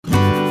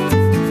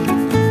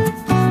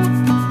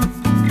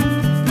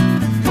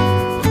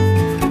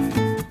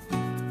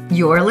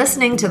You're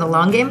listening to the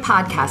Long Game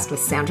Podcast with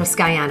Sandra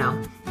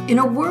Scaiano. In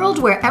a world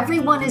where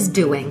everyone is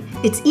doing,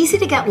 it's easy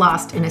to get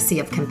lost in a sea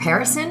of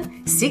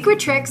comparison, secret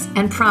tricks,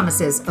 and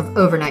promises of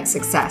overnight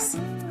success.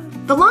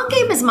 The long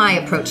game is my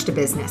approach to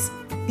business.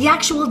 The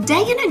actual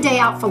day in and day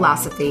out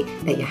philosophy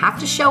that you have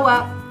to show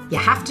up, you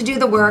have to do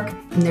the work,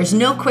 and there's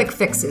no quick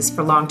fixes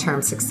for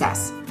long-term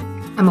success.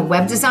 I'm a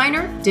web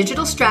designer,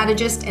 digital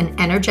strategist,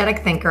 and energetic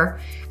thinker,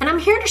 and I'm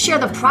here to share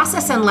the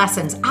process and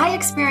lessons I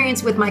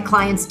experience with my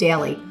clients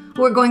daily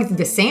who are going through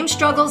the same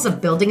struggles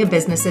of building a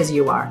business as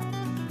you are.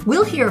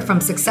 We'll hear from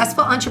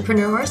successful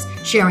entrepreneurs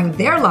sharing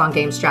their long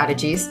game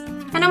strategies,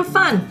 and I'm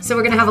fun, so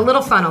we're going to have a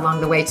little fun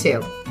along the way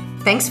too.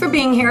 Thanks for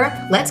being here.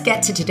 Let's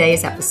get to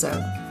today's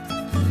episode.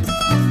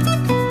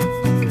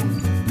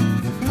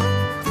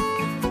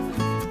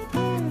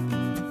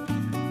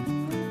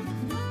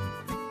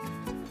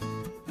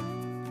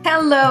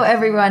 Hello,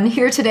 everyone.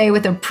 Here today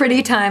with a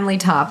pretty timely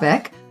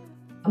topic.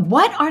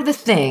 What are the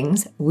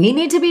things we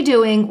need to be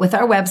doing with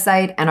our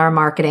website and our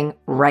marketing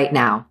right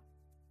now?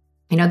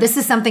 You know, this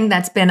is something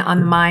that's been on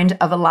the mind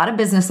of a lot of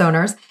business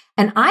owners,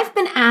 and I've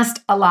been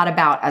asked a lot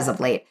about as of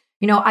late.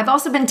 You know, I've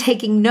also been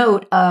taking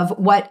note of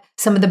what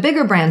some of the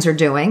bigger brands are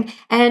doing,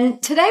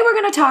 and today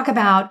we're going to talk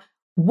about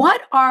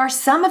what are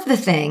some of the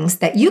things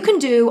that you can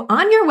do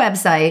on your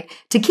website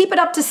to keep it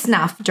up to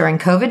snuff during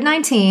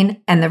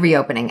COVID-19 and the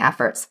reopening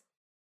efforts.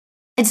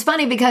 It's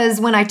funny because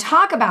when I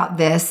talk about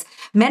this,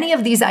 many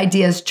of these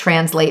ideas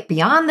translate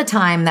beyond the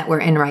time that we're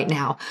in right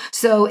now.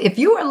 So if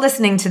you are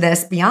listening to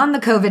this beyond the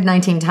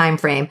COVID-19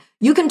 timeframe,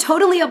 you can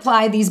totally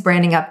apply these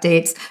branding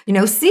updates,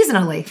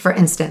 seasonally, for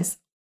instance.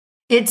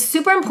 It's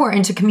super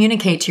important to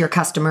communicate to your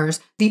customers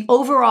the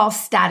overall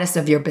status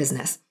of your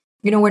business.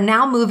 We're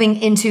now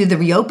moving into the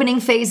reopening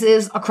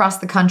phases across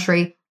the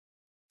country,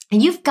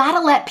 and you've got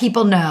to let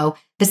people know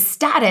the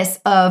status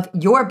of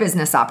your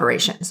business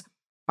operations.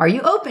 Are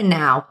you open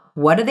now?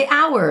 What are the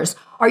hours?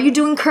 Are you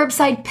doing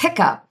curbside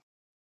pickup?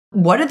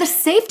 What are the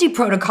safety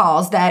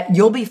protocols that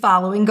you'll be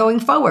following going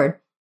forward?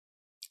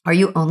 Are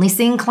you only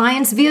seeing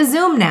clients via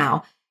Zoom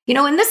now?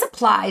 And this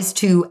applies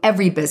to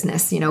every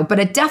business, but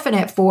a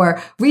definite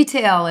for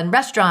retail and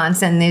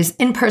restaurants and these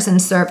in-person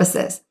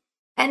services.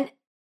 And,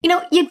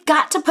 you've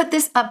got to put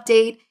this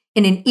update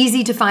in an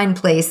easy to find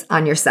place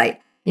on your site,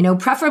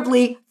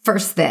 preferably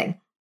first thing.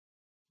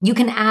 You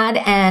can add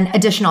an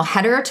additional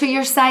header to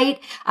your site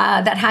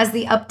that has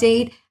the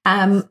update.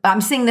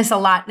 I'm seeing this a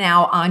lot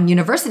now on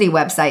university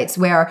websites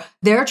where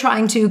they're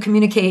trying to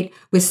communicate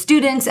with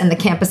students and the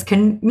campus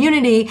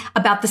community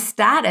about the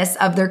status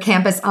of their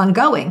campus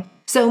ongoing.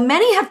 So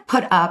many have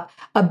put up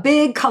a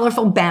big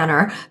colorful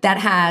banner that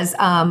has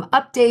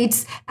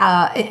updates,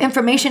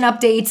 information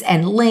updates,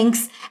 and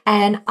links.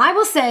 And I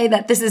will say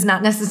that this is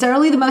not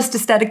necessarily the most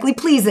aesthetically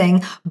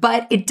pleasing,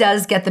 but it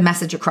does get the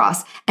message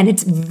across. And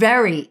it's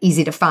very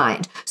easy to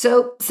find.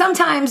 So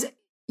sometimes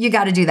you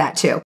got to do that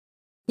too.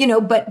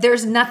 But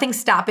there's nothing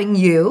stopping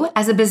you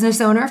as a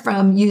business owner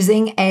from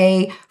using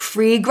a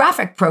free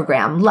graphic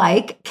program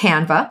like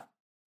Canva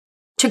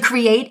to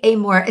create a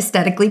more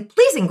aesthetically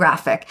pleasing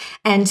graphic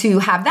and to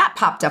have that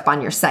popped up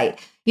on your site.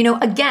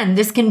 Again,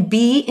 this can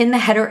be in the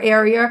header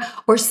area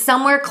or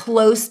somewhere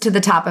close to the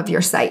top of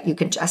your site. You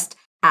can just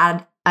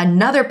add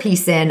another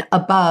piece in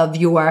above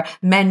your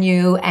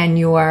menu and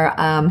your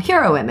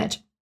hero image.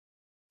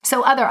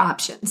 So other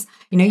options,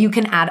 you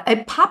can add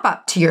a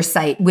pop-up to your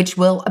site, which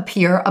will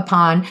appear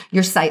upon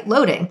your site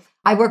loading.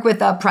 I work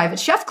with a private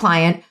chef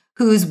client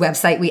whose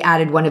website we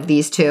added one of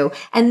these to,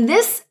 and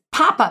this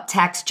pop-up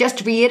text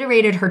just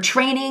reiterated her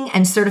training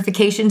and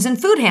certifications in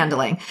food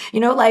handling.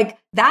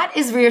 That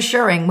is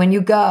reassuring when you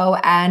go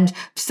and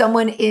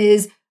someone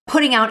is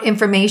putting out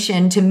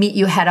information to meet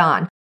you head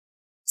on.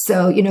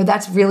 So,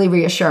 that's really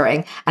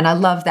reassuring. And I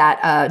love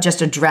that,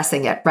 just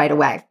addressing it right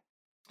away.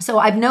 So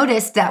I've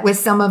noticed that with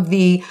some of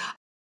the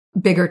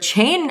bigger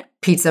chain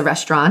pizza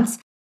restaurants,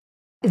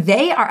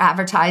 they are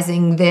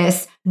advertising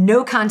this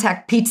no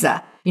contact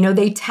pizza.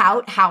 They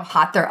tout how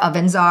hot their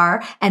ovens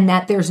are and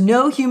that there's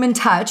no human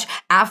touch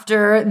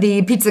after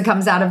the pizza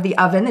comes out of the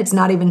oven. It's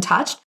not even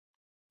touched.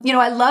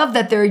 I love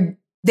that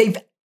they've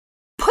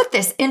put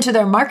this into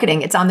their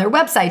marketing. It's on their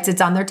websites.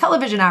 It's on their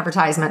television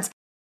advertisements.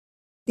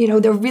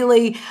 They're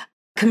really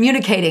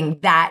communicating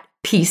that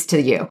piece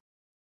to you.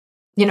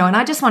 And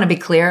I just want to be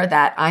clear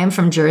that I am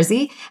from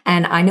Jersey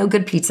and I know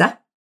good pizza.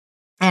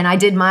 And I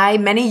did my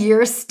many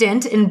years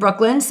stint in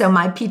Brooklyn. So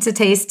my pizza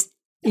taste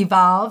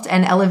evolved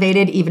and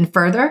elevated even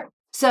further.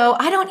 So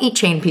I don't eat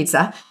chain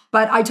pizza,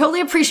 but I totally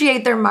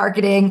appreciate their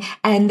marketing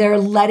and they're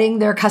letting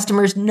their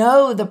customers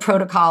know the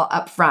protocol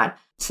up front.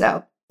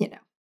 So,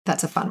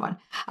 that's a fun one.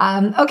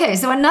 Okay,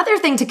 so another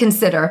thing to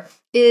consider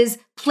is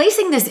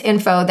placing this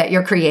info that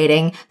you're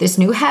creating, this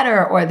new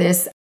header or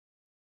this,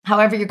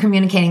 however you're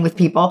communicating with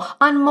people,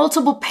 on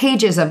multiple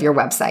pages of your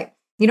website.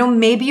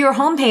 Maybe your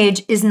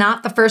homepage is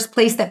not the first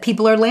place that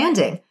people are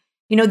landing.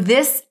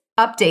 This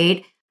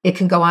update It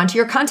can go onto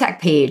your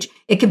contact page.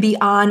 It could be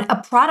on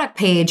a product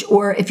page,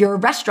 or if you're a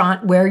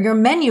restaurant where your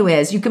menu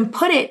is, you can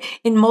put it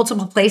in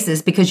multiple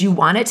places because you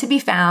want it to be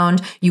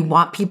found. You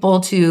want people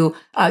to,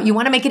 you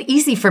want to make it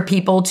easy for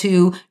people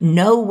to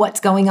know what's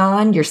going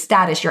on, your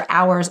status, your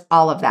hours,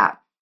 all of that.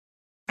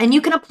 And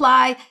you can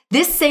apply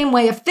this same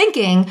way of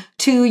thinking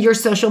to your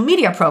social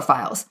media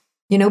profiles,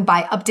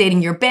 by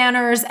updating your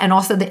banners and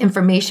also the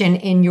information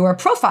in your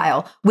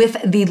profile with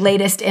the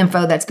latest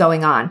info that's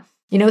going on.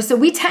 So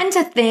we tend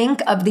to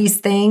think of these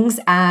things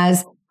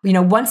as,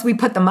 once we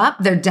put them up,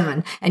 they're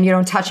done and you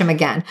don't touch them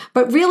again.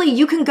 But really,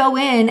 you can go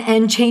in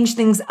and change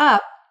things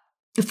up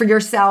for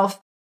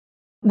yourself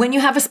when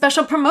you have a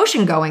special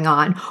promotion going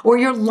on or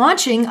you're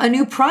launching a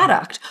new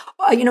product.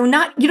 You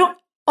don't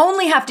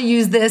only have to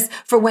use this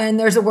for when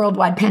there's a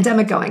worldwide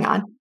pandemic going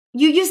on.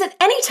 You use it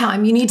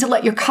anytime you need to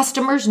let your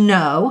customers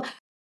know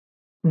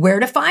where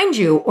to find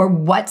you or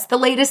what's the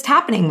latest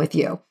happening with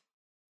you.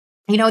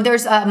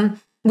 There's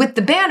with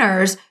the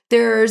banners,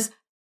 there's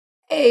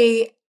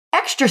a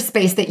extra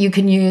space that you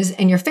can use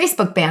in your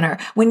Facebook banner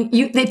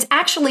it's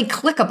actually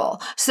clickable.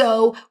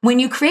 So when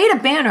you create a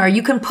banner,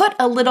 you can put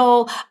a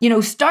little,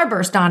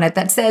 starburst on it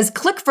that says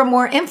click for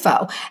more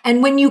info.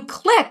 And when you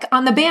click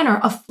on the banner,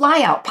 a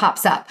flyout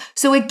pops up.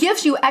 So it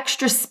gives you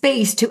extra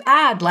space to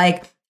add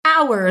like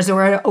hours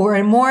or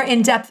a more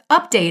in-depth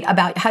update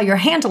about how you're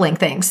handling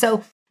things.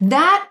 So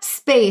that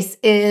space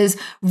is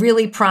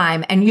really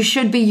prime, and you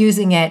should be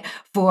using it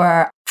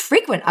for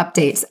frequent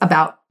updates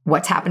about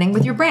what's happening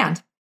with your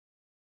brand.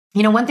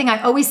 One thing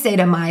I always say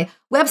to my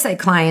website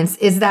clients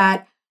is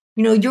that,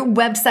 your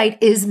website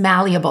is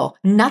malleable.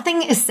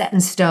 Nothing is set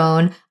in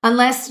stone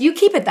unless you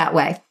keep it that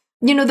way.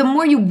 The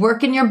more you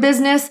work in your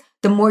business,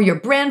 the more your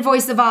brand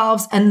voice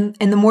evolves and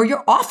the more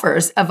your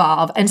offers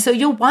evolve. And so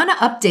you'll want to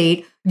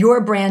update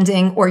your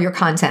branding or your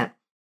content.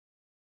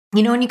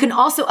 And you can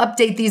also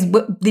update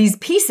these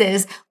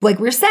pieces, like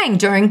we're saying,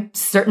 during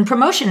certain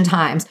promotion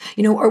times,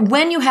 or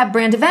when you have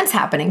brand events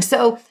happening.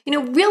 So,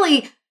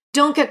 really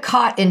don't get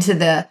caught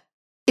into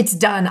it's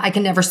done, I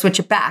can never switch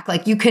it back.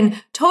 Like you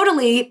can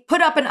totally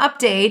put up an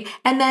update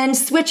and then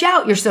switch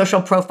out your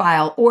social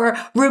profile or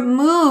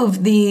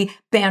remove the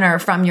banner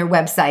from your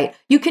website.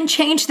 You can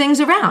change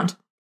things around.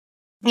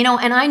 And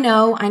I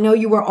know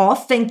you were all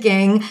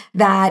thinking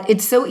that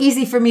it's so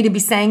easy for me to be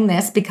saying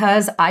this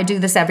because I do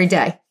this every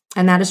day.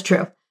 And that is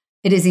true.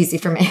 It is easy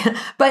for me.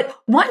 But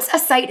once a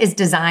site is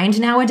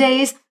designed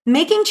nowadays,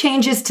 making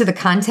changes to the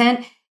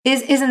content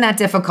isn't that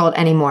difficult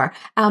anymore.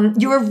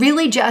 You're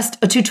really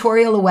just a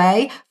tutorial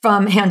away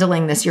from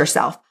handling this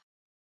yourself.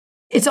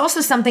 It's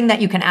also something that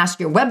you can ask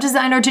your web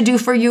designer to do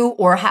for you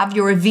or have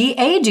your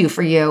VA do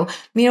for you.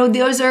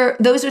 Those are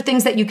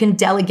things that you can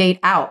delegate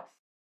out.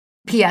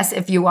 P.S.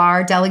 If you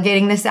are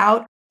delegating this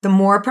out, the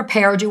more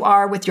prepared you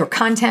are with your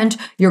content,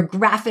 your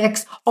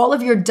graphics, all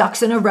of your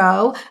ducks in a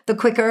row, the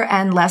quicker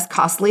and less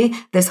costly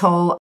this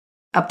whole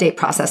update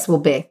process will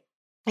be.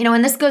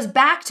 And this goes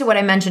back to what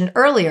I mentioned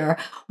earlier.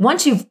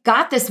 Once you've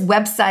got this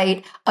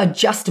website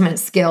adjustment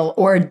skill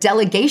or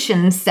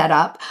delegation set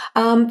up,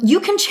 you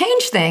can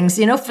change things,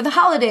 for the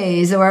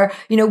holidays or,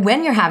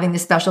 when you're having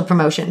this special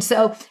promotion.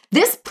 So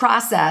this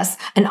process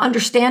and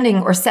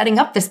understanding or setting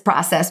up this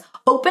process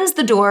opens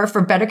the door for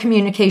better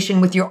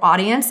communication with your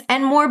audience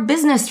and more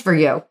business for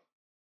you.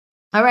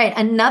 All right.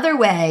 Another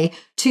way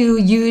to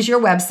use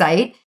your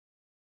website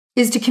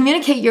is to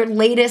communicate your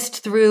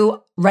latest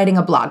through writing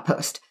a blog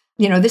post.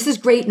 This is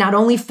great not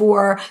only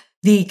for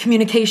the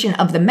communication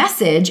of the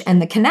message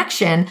and the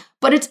connection,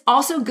 but it's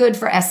also good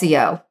for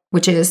SEO,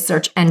 which is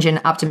search engine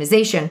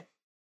optimization.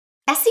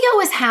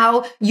 SEO is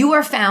how you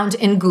are found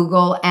in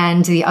Google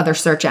and the other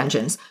search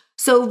engines.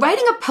 So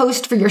writing a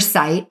post for your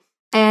site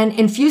and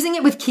infusing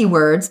it with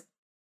keywords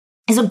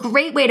is a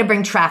great way to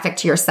bring traffic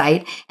to your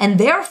site and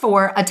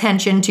therefore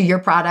attention to your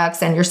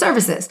products and your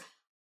services.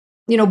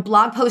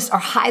 Blog posts are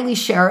highly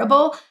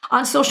shareable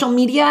on social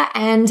media,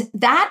 and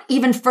that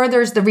even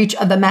furthers the reach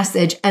of the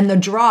message and the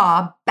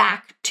draw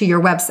back to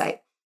your website.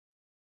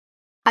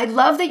 I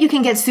love that you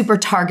can get super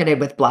targeted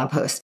with blog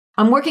posts.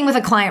 I'm working with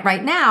a client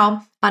right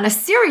now on a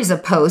series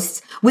of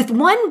posts, with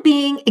one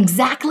being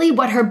exactly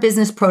what her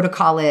business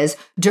protocol is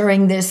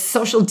during this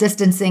social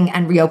distancing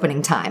and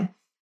reopening time.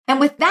 And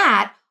with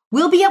that,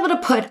 we'll be able to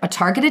put a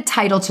targeted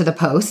title to the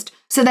post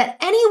so that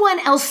anyone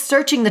else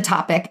searching the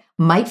topic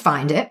might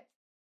find it.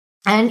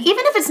 And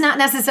even if it's not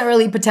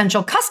necessarily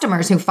potential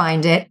customers who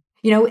find it,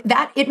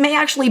 that it may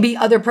actually be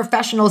other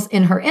professionals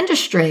in her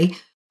industry,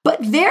 but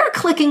they're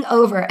clicking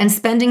over and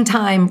spending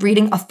time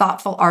reading a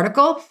thoughtful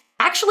article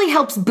actually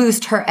helps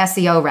boost her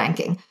SEO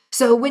ranking.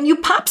 So when you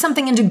pop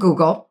something into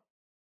Google,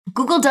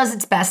 Google does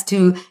its best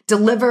to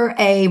deliver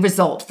a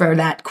result for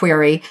that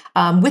query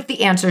with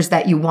the answers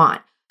that you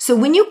want. So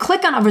when you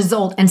click on a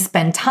result and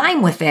spend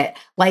time with it,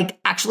 like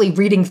actually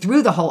reading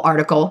through the whole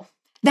article,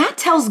 that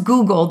tells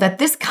Google that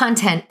this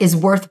content is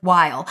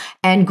worthwhile,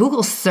 and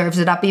Google serves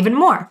it up even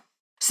more.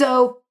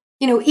 So,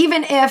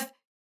 even if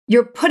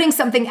you're putting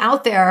something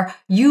out there,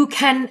 you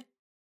can,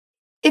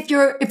 if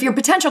your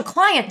potential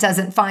client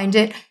doesn't find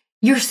it,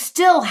 you're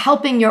still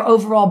helping your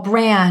overall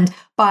brand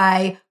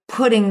by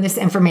putting this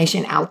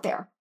information out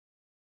there.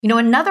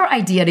 Another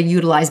idea to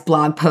utilize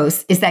blog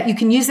posts is that you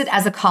can use it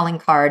as a calling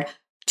card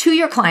to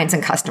your clients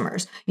and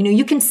customers.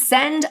 You can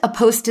send a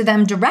post to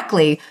them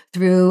directly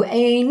through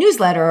a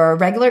newsletter or a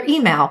regular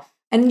email,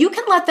 and you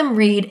can let them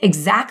read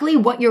exactly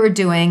what you are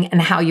doing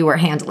and how you are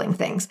handling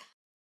things.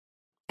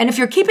 And if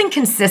you're keeping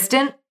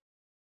consistent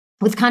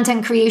with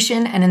content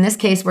creation, and in this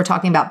case, we're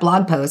talking about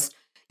blog posts,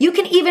 you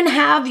can even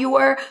have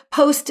your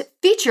post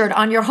featured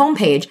on your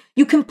homepage.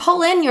 You can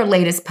pull in your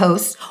latest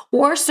posts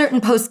or certain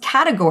post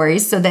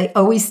categories so they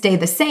always stay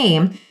the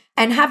same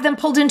and have them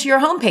pulled into your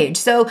homepage.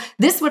 So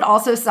this would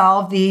also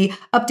solve the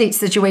update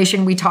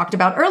situation we talked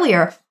about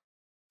earlier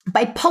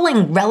by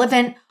pulling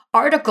relevant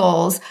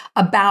articles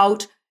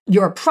about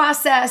your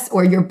process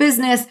or your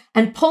business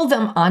and pull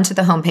them onto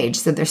the homepage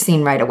so they're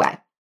seen right away.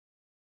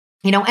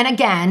 And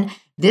again,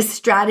 this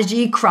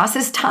strategy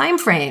crosses time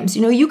frames.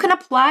 You can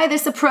apply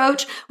this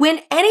approach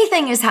when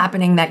anything is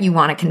happening that you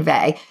want to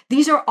convey.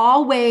 These are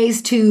all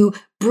ways to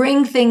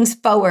bring things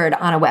forward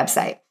on a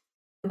website.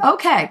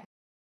 Okay,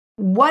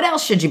 what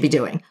else should you be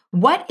doing?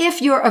 What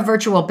if you're a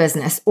virtual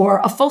business or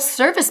a full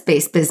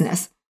service-based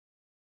business?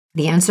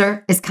 The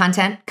answer is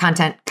content,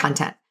 content,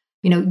 content.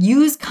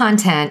 Use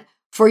content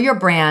for your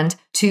brand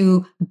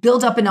to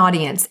build up an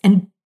audience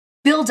and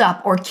build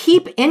up or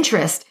keep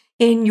interest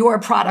in your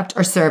product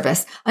or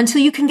service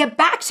until you can get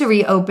back to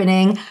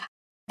reopening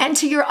and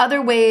to your other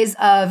ways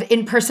of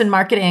in-person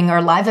marketing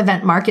or live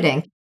event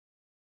marketing.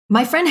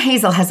 My friend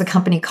Hazel has a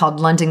company called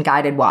London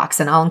Guided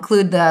Walks, and I'll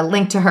include the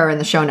link to her in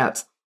the show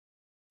notes.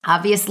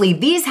 Obviously,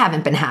 these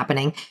haven't been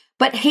happening,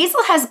 but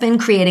Hazel has been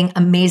creating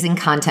amazing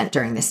content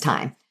during this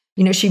time.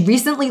 She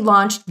recently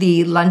launched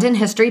the London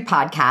History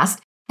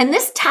podcast, and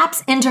this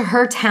taps into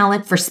her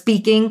talent for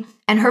speaking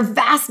and her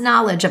vast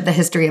knowledge of the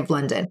history of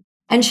London.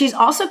 And she's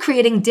also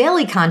creating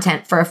daily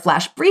content for a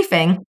flash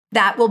briefing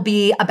that will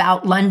be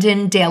about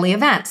London daily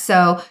events.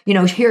 So,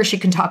 here she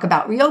can talk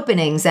about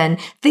reopenings and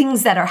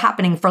things that are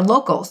happening for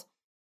locals.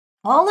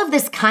 All of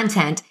this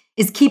content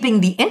is keeping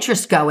the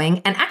interest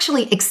going and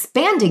actually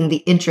expanding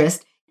the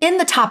interest in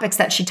the topics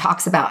that she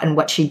talks about and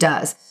what she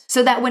does.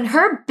 So that when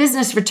her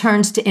business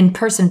returns to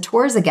in-person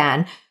tours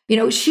again,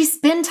 she's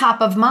been top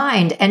of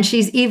mind, and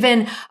she's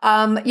even,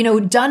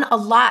 done a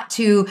lot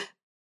to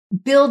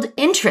build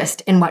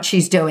interest in what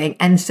she's doing.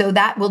 And so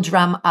that will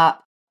drum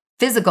up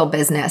physical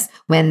business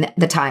when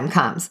the time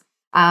comes.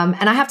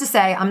 And I have to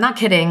say, I'm not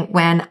kidding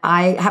when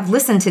I have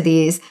listened to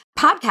these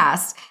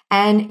podcasts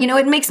and,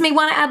 it makes me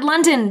want to add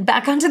London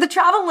back onto the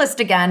travel list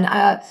again.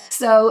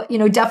 So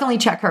definitely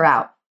check her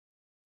out.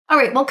 All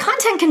right. Well,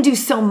 content can do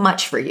so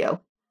much for you,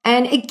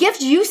 and it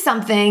gives you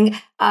something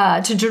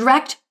to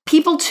direct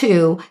people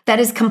to that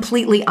is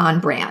completely on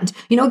brand.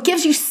 It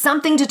gives you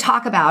something to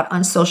talk about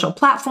on social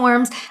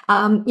platforms.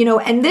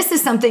 And this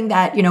is something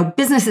that,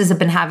 businesses have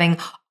been having,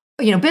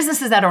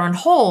 businesses that are on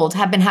hold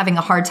have been having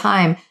a hard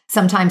time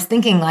sometimes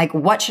thinking like,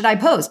 what should I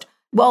post?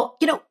 Well,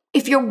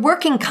 if you're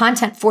working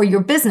content for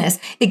your business,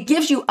 it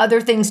gives you other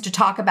things to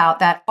talk about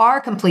that are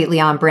completely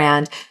on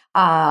brand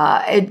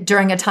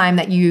during a time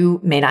that you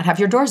may not have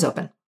your doors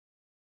open.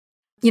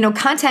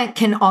 Content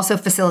can also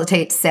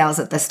facilitate sales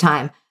at this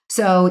time.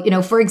 So,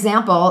 for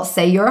example,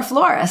 say you're a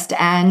florist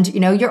and,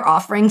 you're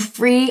offering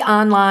free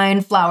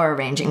online flower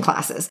arranging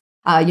classes,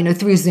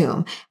 through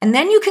Zoom. And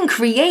then you can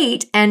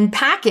create and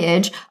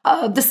package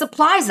the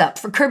supplies up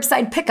for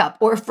curbside pickup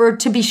or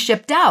to be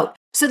shipped out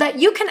so that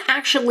you can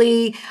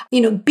actually,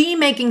 be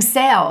making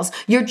sales.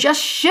 You're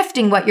just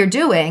shifting what you're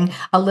doing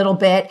a little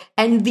bit,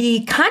 and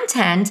the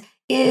content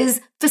is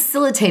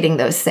facilitating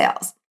those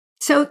sales.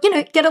 So,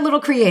 get a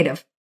little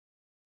creative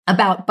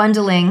about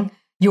bundling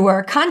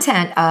your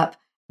content up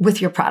with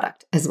your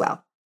product as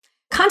well.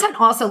 Content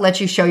also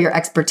lets you show your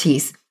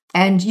expertise,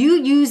 and you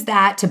use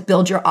that to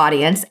build your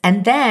audience,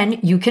 and then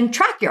you can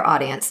track your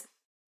audience.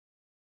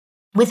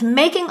 With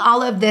making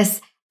all of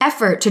this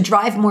effort to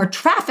drive more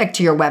traffic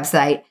to your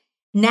website,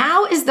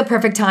 now is the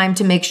perfect time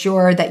to make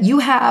sure that you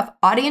have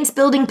audience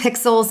building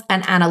pixels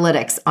and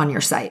analytics on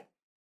your site.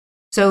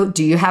 So,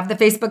 do you have the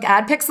Facebook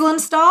ad pixel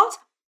installed?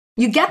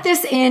 You get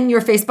this in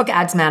your Facebook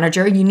Ads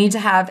Manager. You need to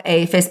have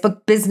a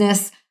Facebook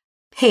business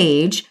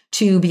page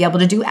to be able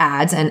to do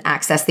ads and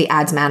access the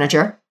Ads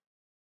Manager.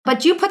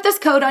 But you put this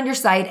code on your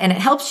site and it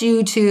helps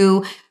you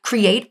to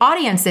create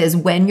audiences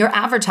when you're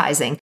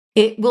advertising.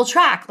 It will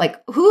track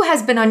like who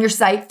has been on your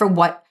site for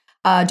what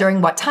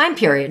during what time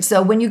period.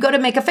 So when you go to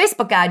make a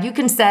Facebook ad, you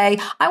can say,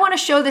 I want to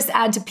show this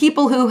ad to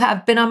people who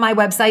have been on my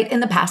website in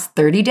the past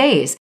 30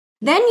 days.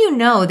 Then you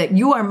know that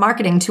you are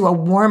marketing to a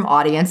warm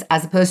audience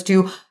as opposed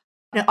to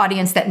an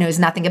audience that knows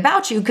nothing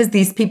about you because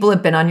these people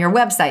have been on your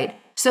website.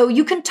 So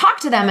you can talk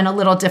to them in a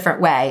little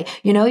different way.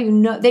 They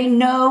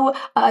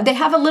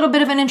have a little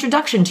bit of an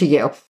introduction to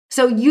you.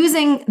 So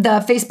using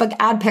the Facebook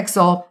ad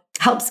pixel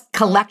helps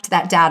collect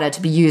that data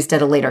to be used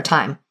at a later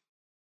time.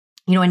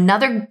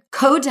 Another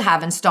code to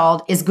have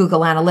installed is Google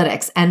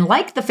Analytics. And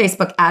like the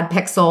Facebook ad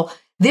pixel,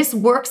 this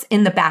works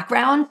in the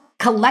background,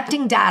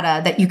 collecting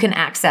data that you can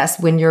access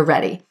when you're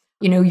ready.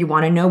 You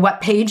want to know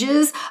what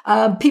pages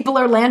people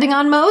are landing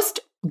on most?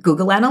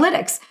 Google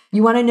Analytics.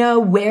 You want to know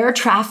where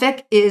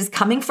traffic is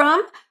coming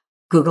from?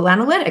 Google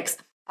Analytics.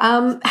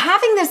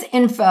 Having this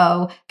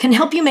info can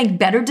help you make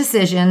better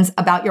decisions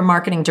about your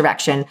marketing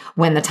direction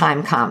when the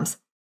time comes.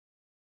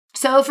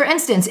 So for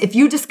instance, if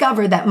you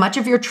discover that much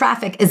of your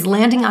traffic is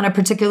landing on a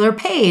particular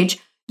page,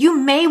 you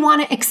may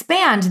want to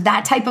expand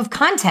that type of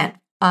content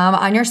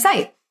on your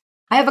site.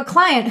 I have a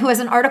client who has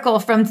an article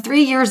from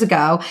 3 years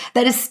ago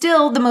that is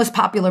still the most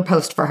popular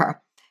post for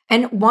her.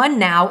 And one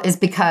now is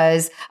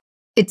because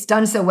it's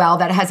done so well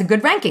that it has a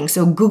good ranking.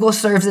 So Google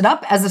serves it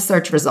up as a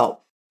search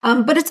result.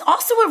 But it's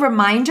also a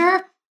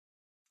reminder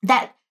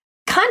that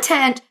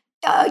content,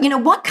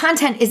 what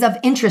content is of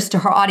interest to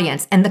her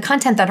audience and the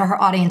content that her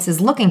audience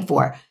is looking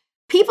for.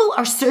 People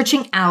are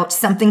searching out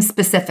something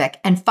specific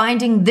and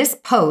finding this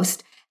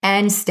post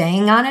and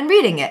staying on and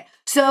reading it.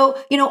 So,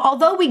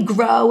 although we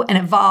grow and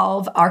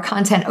evolve our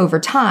content over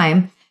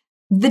time,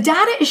 the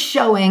data is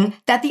showing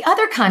that the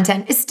other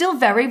content is still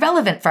very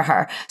relevant for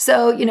her.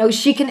 So,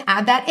 she can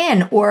add that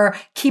in or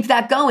keep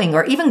that going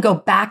or even go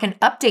back and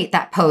update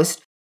that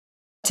post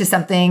to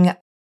something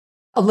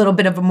a little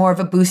bit of more of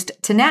a boost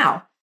to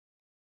now.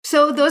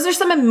 So those are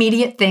some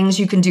immediate things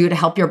you can do to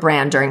help your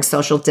brand during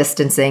social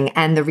distancing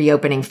and the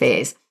reopening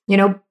phase.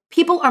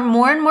 People are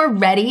more and more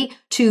ready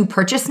to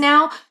purchase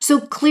now.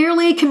 So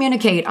clearly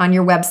communicate on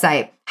your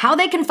website how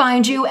they can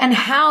find you and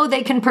how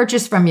they can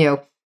purchase from you.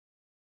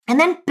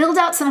 And then build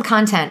out some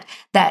content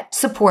that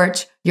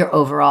supports your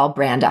overall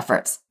brand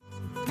efforts.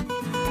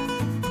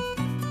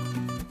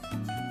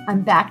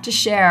 I'm back to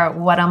share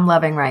what I'm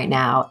loving right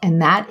now,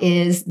 and that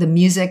is the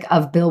music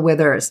of Bill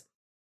Withers.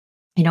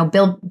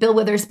 Bill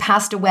Withers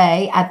passed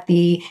away at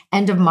the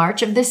end of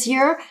March of this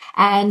year,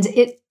 and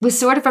it was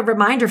sort of a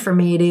reminder for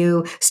me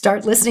to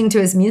start listening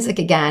to his music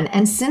again.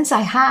 And since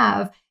I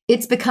have,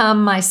 it's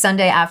become my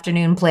Sunday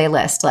afternoon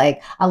playlist.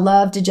 Like, I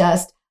love to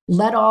just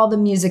let all the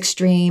music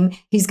stream.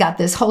 He's got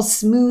this whole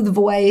smooth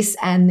voice,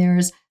 and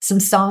there's some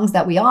songs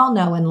that we all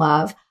know and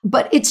love,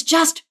 but it's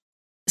just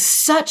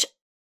such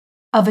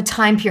of a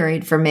time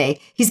period for me.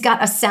 He's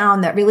got a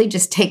sound that really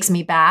just takes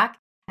me back.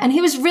 And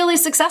he was really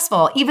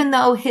successful, even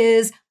though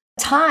his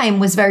time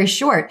was very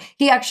short.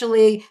 He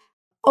actually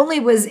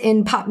only was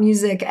in pop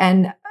music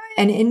and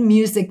in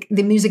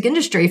the music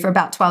industry for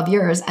about 12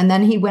 years. And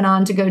then he went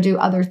on to go do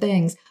other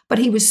things. But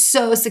he was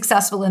so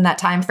successful in that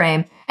time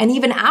frame. And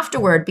even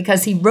afterward,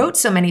 because he wrote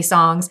so many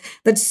songs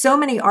that so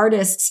many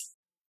artists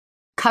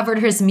covered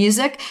his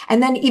music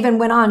and then even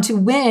went on to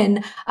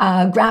win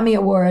Grammy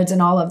Awards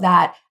and all of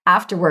that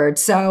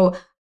afterwards. So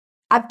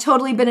I've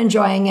totally been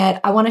enjoying it.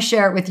 I want to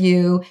share it with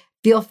you.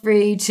 Feel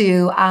free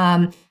to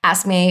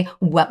ask me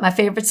what my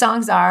favorite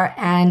songs are,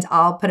 and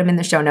I'll put them in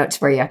the show notes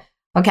for you.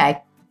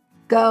 Okay,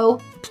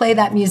 go play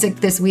that music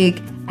this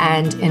week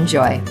and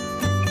enjoy.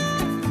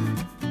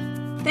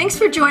 Thanks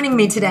for joining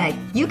me today.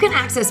 You can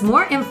access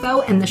more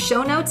info in the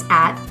show notes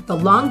at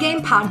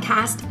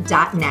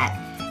thelonggamepodcast.net.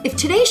 If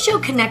today's show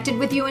connected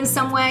with you in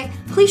some way,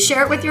 please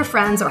share it with your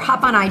friends or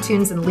hop on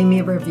iTunes and leave me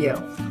a review.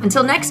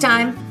 Until next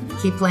time,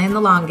 keep playing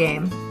the long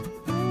game.